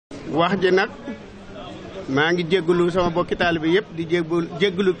wax ji nag maa ngi jéggalu sama bokki taalibe yëpp di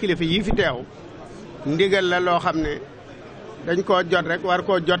jéggalu kilifa yi fi teew ndigal la loo xam ne dañ koo jot rek war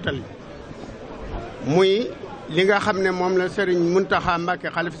koo jottali muy li nga xam ne moom la Serigne Mountakha Mbacké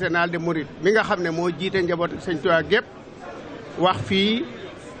xalifa général des mourides mi nga xam ne moo jiite njaboot Sëñ Touba gépp wax fii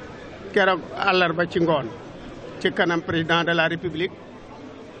keroog àllarba ci ngoon ci kanam président de la république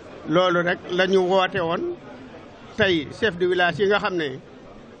loolu rek la ñu woote woon tey chef de village yi nga xam ne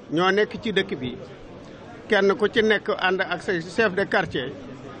ñoo nekk ci dëkk bi kenn ku ci nekk ànd ak say chef de quartier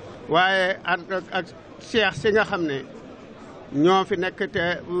waaye ànd ak cheikh si nga xam ne ñoo fi nekk te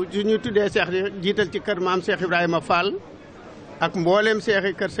su ñu tuddee cheikh di jiital ci kër maam Cheikh Ibrahima Fall ak mboolem cheikh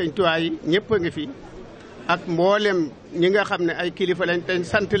yi kër Sëñ Touba yi ñëpp a ngi fi ak mboolem ñi nga xam ne ay kilifa lañ te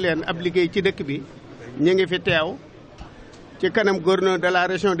sant leen ab liggéey ci dëkk bi ñu ngi fi teew ci kanam gouverneur de la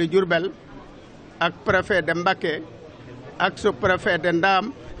région de Diourbel ak préfet de Mbacké ak sous-préfet de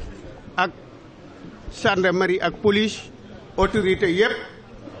Ndam ak gendarmerie ak police autorité yëpp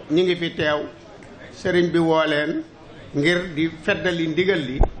ñu ngi fi teew sëriñ bi woo leen ngir di feddali ndigal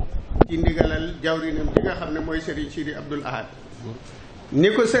li ci ndigalal jawrinam bi nga xam ne mooy sëriñ Sidi Abdoul Ahad ni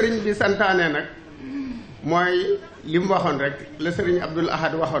ko sëriñ bi santaane nag mooy li mu waxoon rek la sëriñ Abdoul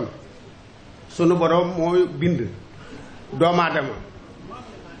Ahad waxoon sunu borom moo bind doomu aadama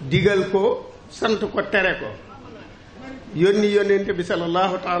digal ko sant ko tere ko yónni yónnente bi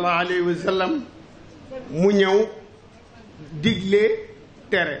sallallahu taala alayhi wa sallam mu ñëw digle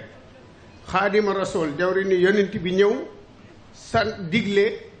tere xaadima rasul jawri ni yónnent bi ñëw digle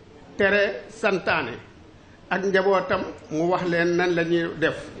tere santaane ak njabootam mu wax leen nan la ñuy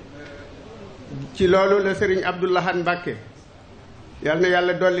def ci loolu la sëriñ Abdoul Ahad Mbacké yal na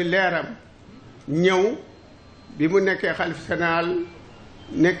yàlla dolli leeram ñëw bi mu nekkee xalif général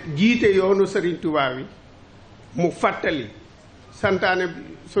nekk jiite yoonu sëriñ Touba wi mu fàttali santaane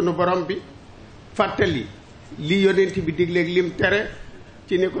sunu borom bi fàttali li yonent bi digleeg lim tere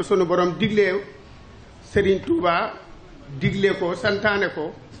ci ni ko sunu borom diglee sëriñ Touba digle ko santaane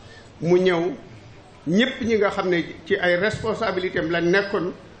ko mu ñëw ñëpp ñi nga xam ne ci ay responsabilité am la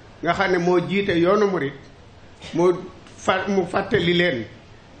nekkoon nga xam ne moo jiite yoonu murit mu fàttali leen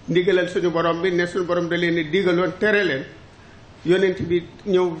ndigalal suñu borom bi ne suñu borom da leen digaloon tere leen yonent bi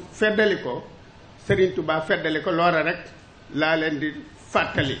ñëw feddali ko Serigne Touba feddali ko loola rek laa leen di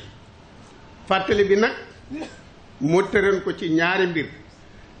fàttali bi nag mu tëran ko ci ñaari mbir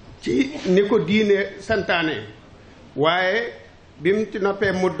ci ni ko diine santaane waaye bi mu ci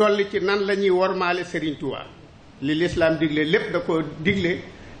noppee mu dolli ci nan la ñuy wormaale Serigne Touba li lislaam digle lépp da ko digle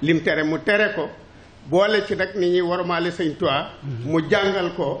lim tere mu tere ko boole ci nag ni ñuy wormaale Sëñ Touba mu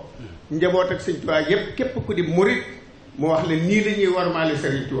jàngal ko njaboot ak Sëñ Touba yépp képp ku di murit mu wax la nii la ñuy wormaale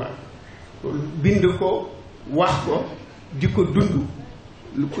Sëriñ Touba bind ko wax ko di ko dund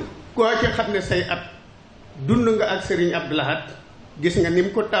koo ci xam ne say at dund nga ak Sëriñ Abdoul Ahad gis nga ni mu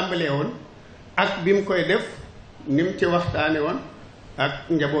ko tàmbalee woon ak bi mu koy def ni mu ci waxtaane woon ak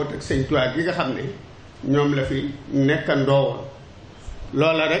njaboot ak Sëñ Touba gi nga xam ne ñoom la fi nekkandoo woon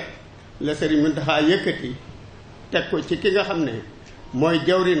loola rek la Sëriñ Mountakha yëkkati teg ko ci ki nga xam ne mooy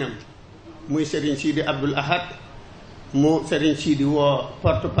jawrinam muy Sëriñ Sidi Abdoul Ahad mu Sëriñ Sidi woo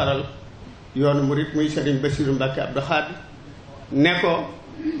porte parole yoonu murit muy Sëriñ Bassirou Mbacké Abdou Khadre ne ko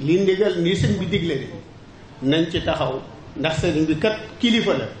li ndigal ni sëñ bi digle de nañ ci taxaw ndax sëriñ bi kat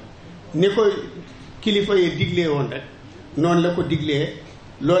kilifa la ni ko kilifa yi diglee woon rek noonu la ko diglee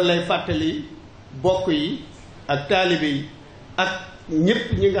loolu lay fàttali bokk yi ak taalibe yi ak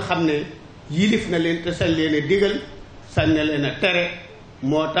ñëpp ñi nga xam ne yilif na leen te sañ leen a digal sañ na leen a tere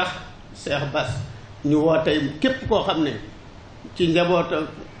moo tax Cheikh Bass ñu woo tey képp koo xam ne ci njaboota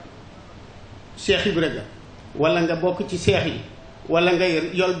Cheikh Ibrahima wala nga bokk ci cheikh yi wala nga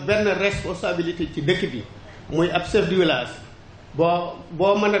yor benn responsabilité ci dëkk bi muy ab chef de village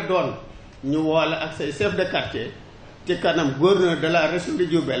boo mën a doon ñu woo la ak say chef de quartier ci kanam gouverneur de la région de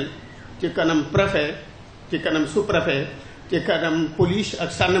Diourbel ci kanam préfet ci kanam sous-préfet ci kanam police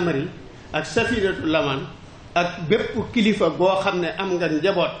ak gendarmerie ak safinatul laman ak bépp kilifa goo xam ne am nga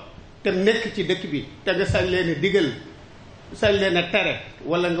njaboot te nekk ci dëkk bi te nga sañ leen a digal sañ leen a tere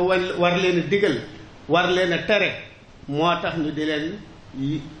wala nga war leen a digal war leen a tere moo tax ñu di leen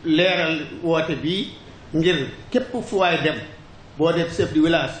leeral woote bii ngir képp fu waay dem boo def chef de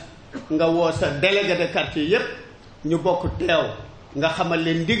village nga woo sa délégué de quartier yépp ñu bokk teew nga xamal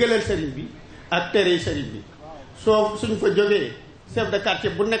leen ndigalal sëriñ bi ak tere sëriñ bi suñ fa jógee chef de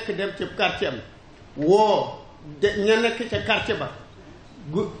quartier bu nekk dem ci quartier am woo ña nekk ca quartier ba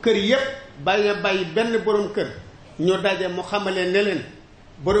kër yépp bàyyi benn borom kër ñu daje mu xamalee ne leen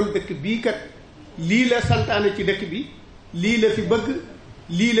borom dëkk bii kat lii la santaane ci dëkk bi lii la fi bëgg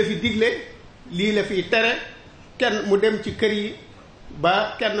lii la fi digle lii la fi tere kenn mu dem ci kër yi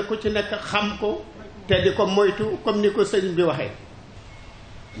ba kenn ku ci nekk xam ko te di ko moytu comme ni ko sëñ bi waxee.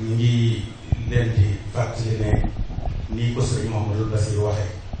 ñu ngi leen di fàttali ne nii ko sëriñ Mouhamadou Bassir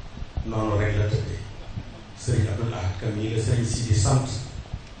waxee noonu rek la tëddee sëriñ Abdoul Ahad Kam yi la sëriñ si di sant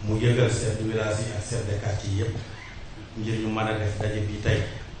mu yëgal chef de village yi ak chef de quartier yépp ngir ñu mën a def daje bi tey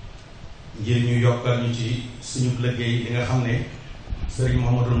ngir ñu yokkal ñu ci suñu liggéey li nga xam ne sëriñ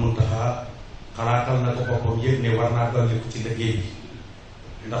Mouhamadou Mountakha xalaatal na ko boppam yëg ne war naa dolli ko ci liggéey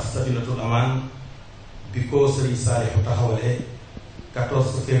bi ndax Safinatul Amaan bi ko sëriñ Saalihu taxawalee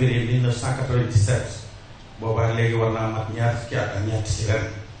 14 février 1997 boobaa léegi war naa mat ñaar fukki at ak ñett ci ren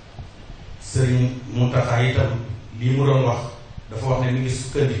sëriñ Mountakha itam lii mu doon wax dafa wax ne mi ngi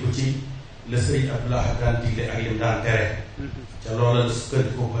sukkandiku ci la sëriñ Abdoulaye daan digle ak lim daan tere ca loola la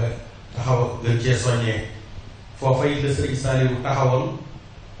sukkandiku ba taxaw gën cee soññee foofa it la sëriñ Saliou taxawoon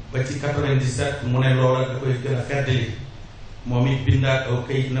ba ci 97 mu ne loola da koy gën a feddali moom it bindaat aw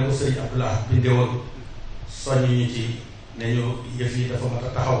kayit na ko sëriñ Abdoulaye bindewoon soññ ñu ci ne ñu yëf yi dafa mat a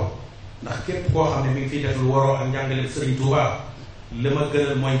taxaw ndax képp koo xam ne mi ngi fiy def lu waroo ak njàngaleem sëriñ Touba li ma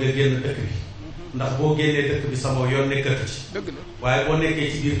gënal mooy nga génn dëkk bi ndax boo génnee dëkk bi sama yoon nekkatu ci waaye boo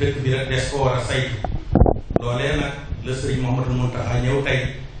nekkee ci biir dëkk bi rek des ko war a saytu loolee nag la sëriñ Mouhamadou Mountakha ñëw tey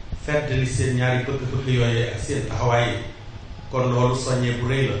feddali seen ñaari bëgg-bëgg yooyee ak seen taxawaay yi kon loolu soññee bu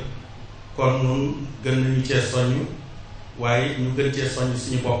rëy la kon nun gën nañu cee soññ waaye ñu gën cee soññ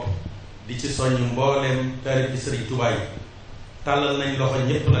suñu bopp di ci soññ mbooleem taalib bi sëriñ Touba yi tàllal nañ loxo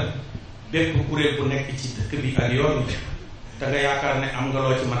ñépp nag bépp kuréel bu nekk ci dëkk bi ak yoon bi te nga yaakaar ne am nga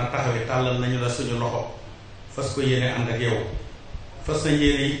loo ci mën a taxawee tàllal nañu la suñu loxo fas ko yéene ànd ak yow fas na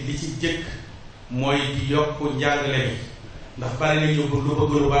yéene li ci jëkk mooy di yokk njàngale mi ndax bari nañu lu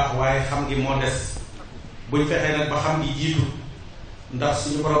bëgg lu baax waaye xam ngi moo des buñ fexee nag ba xam ngi jiitu ndax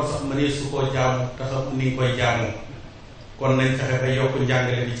suñu borom sax mënee su koo jaamu te xam ni nga koy jaamoo kon nañ fexe ba yokk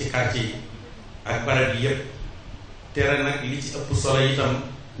njàngale bi ci quartier yi ak barab yi yépp tere nag li ci ëpp solo itam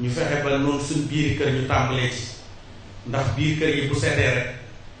ñu fexe ba noonu suñ biiri kër ñu tàmbalee ci ndax biir kër yi bu setee rek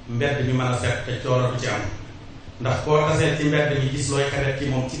mbedd mi mën a set te coono du ci am ndax koo tasee ci mbedd mi gis looy xebet ci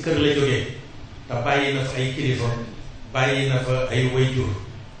moom ci kër la jógee te bàyyi na fa ay kilifa bàyyi na fa ay wayjur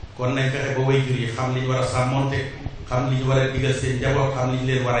kon nañ fexe ba wayjur yi xam li ñu war a sàmmonte xam li ñu war a digal seen njaboot xam li ñu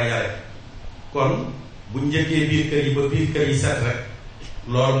leen war a yare kon buñ njëkkee biir kër yi ba biir kër yi set rek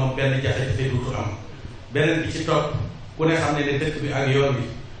loolu moom benn jafe-jafe duutu am beneen bi ci topp ku ne xam ne dëkk bi ak yoon bi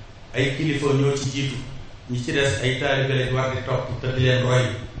ay kilifa ñoo ci jiitu ñi ci des ay taalibe lañ war di topp te di leen roy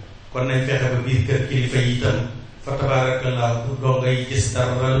kon nañ fexe ba biir kër kilifa yi itam fa tabarakallah bu doo ngay gis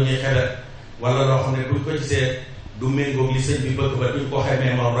dara lu ñuy xebet wala loo xam ne buñ ko gisee du méngoog li sëñ bi bëgg ba duñ ko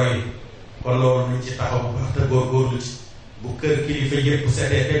xamee ma roy kon loolu nañ ci taxaw bu baax te góorgóorlu ci bu kër kilifa yépp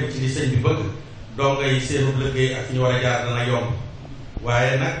setee tegu ci li sëñ bi bëgg doo ngay seenu liggéey ak ñu war a jaar dana yomb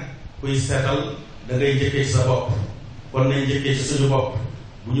waaye nag kuy seetal da ngay njëkkee ci sa bopp kon nañ njëkkee ci suñu bopp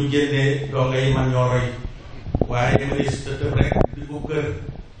bu ñu génnee doo ngay man ñoo roy waaye ma ne su tëb rek di ko kër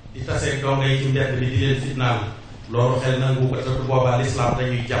di taseeg donga yi ci mbedd bi di leen fitnaal loolu xel nangu ko te boobaa lislaam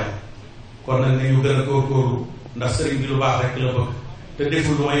dañuy jàmm kon nag nañu gën a góorgóorlu ndax sëriñ bi lu baax rek la bëgg te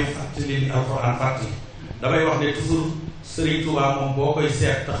deful lu may fàttali li alxuraan fàttali damay wax ne toujours sëriñ Touba moom boo koy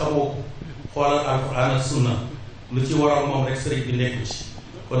seet te xamoo xoolal alxuraan ak sunna lu ci waroon moom rek sëriñ bi nekku ci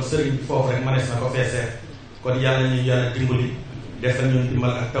kon sëriñ bi foofu rek mënees na ko feeseet kon yàlla ñu yàlla dimbali defal ñu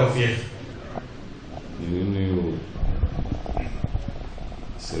dimbal ak tawfiix. ñu ngi nuyu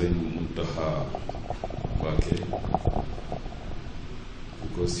sëriñ Mountakha Mbacké di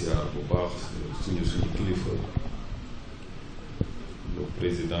ko siyaar bu baax suñu kilifa le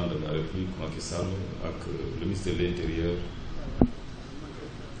président de la République Macky Sall ak le ministre de l'Intérieur.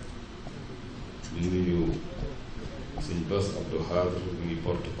 ñu nuyu sëñ Bass Abdou Khadre mu ngi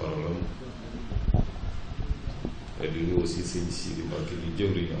porte parole am di nuyu aussi sëñ Sidi Mbacké di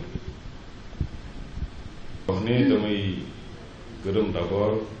jëwriñam wax ne damay gërëm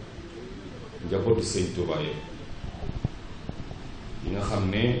d'abord njabootu sëñ Touba yi nga xam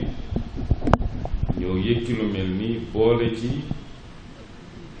ne ñoo yëkki lu mel ni boole ci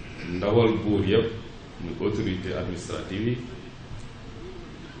ndawal buur yépp muy autorité administrative yi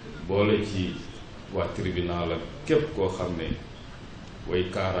boole ci waa tribunal ak képp koo xam ne way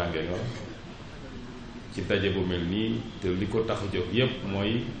kaaraange nga ci daje bu mel nii te li ko tax a jóg yépp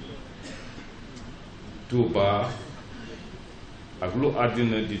mooy Touba ak lu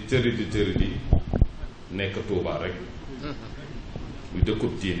àddina di tëri di nekk Touba rek ñu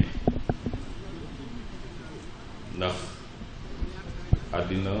dëkkub diine ndax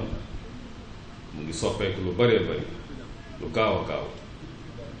àddina mu ngi soppeeku lu bëree bëri lu gaaw a gaaw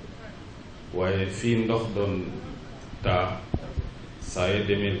waaye fii ndox doon taa saa yoo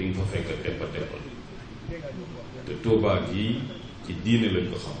demee di nga fa fekk teppa teppal te Touba gii ci diine lañ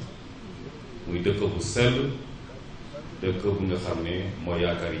ko xam muy dëkk bu sell dëkk bu nga xam ne moo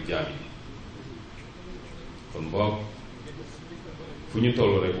yaakaar yi jaam yi kon boog fu ñu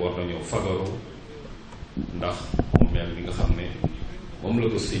toll rek war nañoo fagaru ndax mu mel li nga xam ne moom la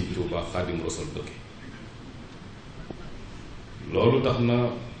ko sëñ Touba Xaadim Rasul dëkke loolu tax na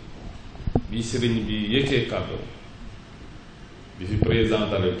bi sëriñ bi yëkkee kàddu bi fi président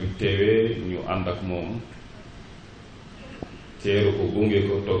de la République teewee ñu ànd ak moom teeru ko gunge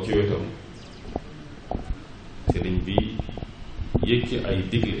ko toog ci wetam sëriñ bi yëkki ay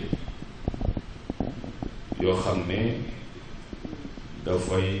digle yoo xam ne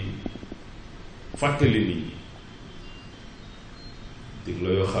dafay fàttali nit ñi digle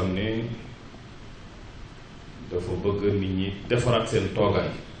yoo xam ne dafa bëgg nit ñi defaraat seen toogaay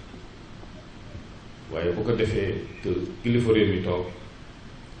waaye bu ko defee te kilifa réew mi toog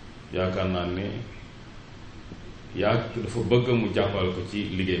yaakaar naa ne dafa bëgg mu jàppal ko ci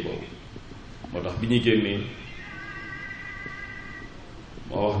liggéey boobu moo tax bi ñu génnee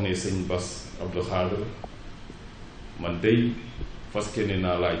moo wax ne sëñ Bass Abdou Khadre man day fas yéene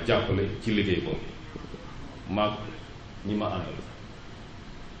naa laa jàppale ci liggéey boobu maag ñi ma àndal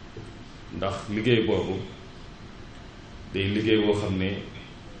ndax liggéey boobu day liggéey boo xam ne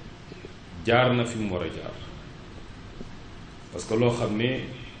jaar na fi mu war a jaar parce que loo xam ne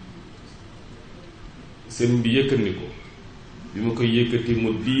sëñ bi yëkkandi ko bi ma koy yëkkati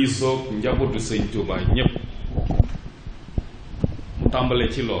mu diisoog njabootu sëñ Touba ñépp mu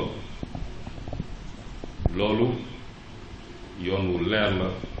tàmbale ci loolu yoon wu leer la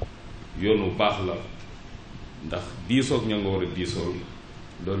yoon wu baax la ndax diisoog ña nga war a diisool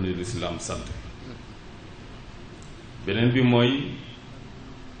loolu ni lislaam sant beneen bi mooy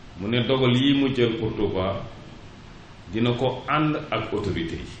mu ne dogal yi mu jël pour Touba dina ko ànd ak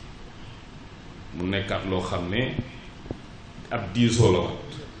autorité yi mu nekkaat loo xam ne ab diisoo la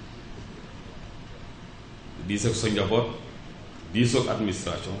wat diis ak sa njaboot diisoo ak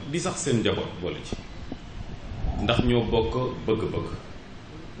administration di sax seen njaboot boole ci ndax ñoo bokk bëgg-bëgg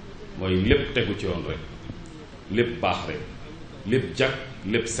mooy lépp tegu ci yoon rek lépp baax rek lépp jag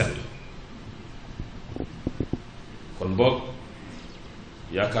lépp sell kon boog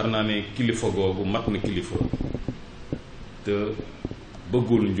yaakaar naa ne kilifa googu mat na kilifa te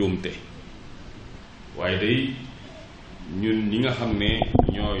bëggul njuumte waaye day ñun ñi nga xam ne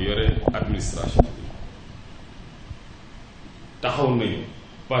ñoo yore administration bi taxaw nañu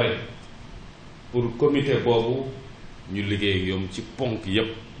pare pour comité boobu ñu liggéey ak ñoom ci ponk yépp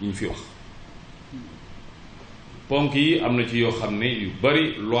yi ñu fi wax ponk yi am na ci yoo xam ne yu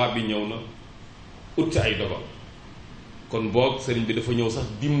bari loi bi ñëw na ut ci ay dogal kon boog sëriñ bi dafa ñëw sax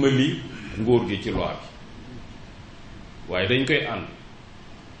dimbali nguur gi ci loi bi waaye dañ koy ànd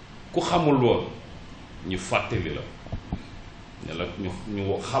ku xamul woon ñu fàttali la ne la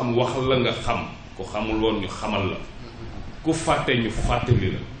ñu xam wax la nga xam ku xamul woon ñu xamal la ku fàtte ñu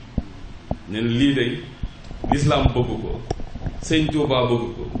fàttali la ne lii day lislaam bëgg ko sëñ Touba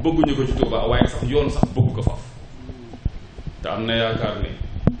bëgg ko bëgguñu ko ci Touba waaye sax yoon sax bëgg ko faf te am na yaakaar ne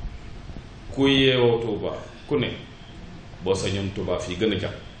ku yeewoo Touba ku ne boo sañoon Touba fii gën a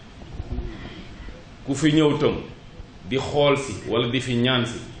jàpp ku fi ñëw tam di xool si wala di fi ñaan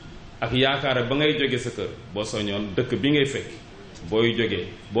si ak yaakaar ba ngay jóge sa kër boo sañoon dëkk bi ngay fekk booy jógee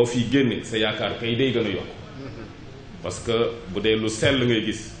boo fi génne sa yaakaar kay day gën a yokk parce que bu dee lu sell ngay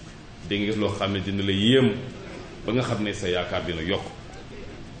gis di nga gis loo xam ne dina la yéem ba nga xam ne sa yaakaar dina yokk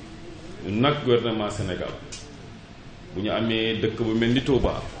ñun nag gouvernement Sénégal bu ñu amee dëkk bu mel ni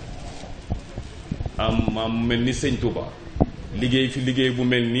Touba am mel ni sëñ Touba liggéey fi liggéey bu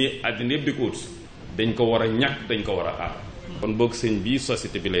mel nii àddina yëpp di ko ut dañ ko war a ñàkk dañ ko war a aar kon boog sëñ bii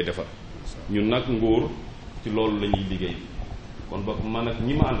société bi lay defar ñun nag nguur ci loolu la ñuy liggéey kon boog man ak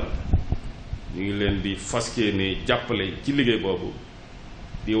ñi ma àndal ñu ngi leen di fas yéene jàppale ci liggéey boobu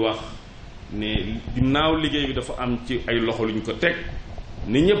di wax ne ginnaaw liggéey bi dafa am ci ay loxo lu ñu ko teg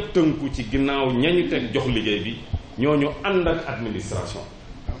ni ñëpp tënku ci ginnaaw ñañu teg jox liggéey bi ñooñu ànd ak administration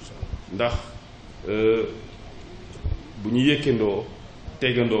ndax bu ñu yëkkandoo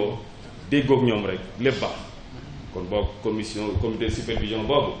tegandoo déggoog ñoom rek lépp baax kon boog comité de supervision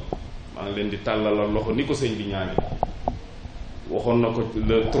boobu maa ngi leen di tàllalal loxo ni ko sëñ bi ñaane waxoon na ko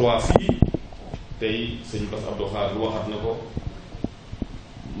le 3 fii tey sëñ Bass Abdou Khadre waxat na ko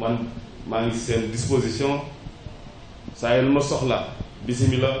man maa ngi seen disposition saa yéen ma soxla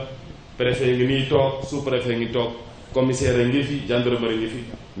bismillah préfet ngi nii toog sous préfet ngi toog commissaire ngi fi gendarmerie ngi fi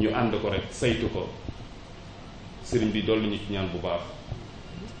ñu ànd ko rek saytu ko sëriñ bi dolli ñu ci ñaan bu baax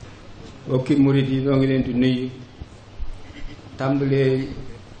bokki murit yi noo ngi leen di nuyu tàmbalee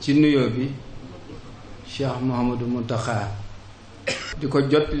ci nuyoo bi Cheikh Mouhamadou Mountakha di ko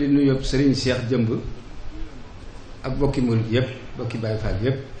jot li nuyoo Serigne Cheikh Jëmb ak bokki murit yépp bokki Baye Fall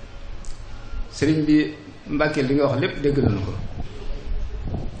yépp Serigne bi Mbàkke li nga wax lépp dégg nañu ko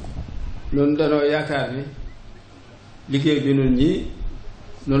noonu danoo yaakaar ni liggéey bi noonu ñii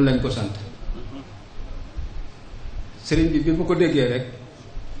noonu lañ ko sant Serigne bi mu ko déggee rek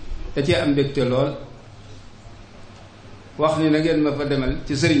da cee am mbégte lool wax ni na ngeen ma fa demal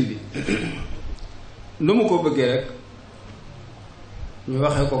ci sëriñ bi nu mu ko bëggee rek ñu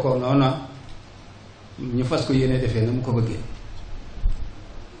waxee ko ko noona ñu fas ko yéene defee na mu ko bëggee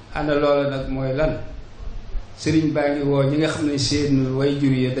ànd loola nag mooy lan sëriñ baa ngi woo ñi nga xam ne seen way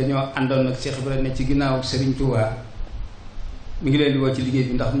jur yi dañoo àndoon nag Cheikh Ibrahima ne ci ginnaaw sëriñ Touba mi ngi leen di woo ci liggéey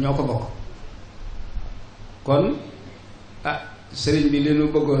bi ndax ñoo ko bokk kon sëriñ bi li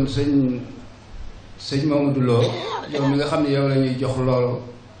nu bëggoon sëñ Mamadou Lo yow mi nga xam ne yow la ñuy jox loolu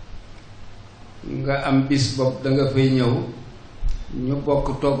nga am bis bopp da nga fay ñëw ñu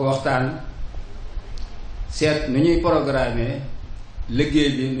bokk toog waxtaan seet nu ñuy programmer liggéey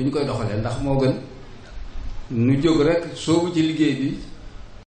bi nu ñu koy doxalee ndax moo gën nu jóg rek soobu ci liggéey bi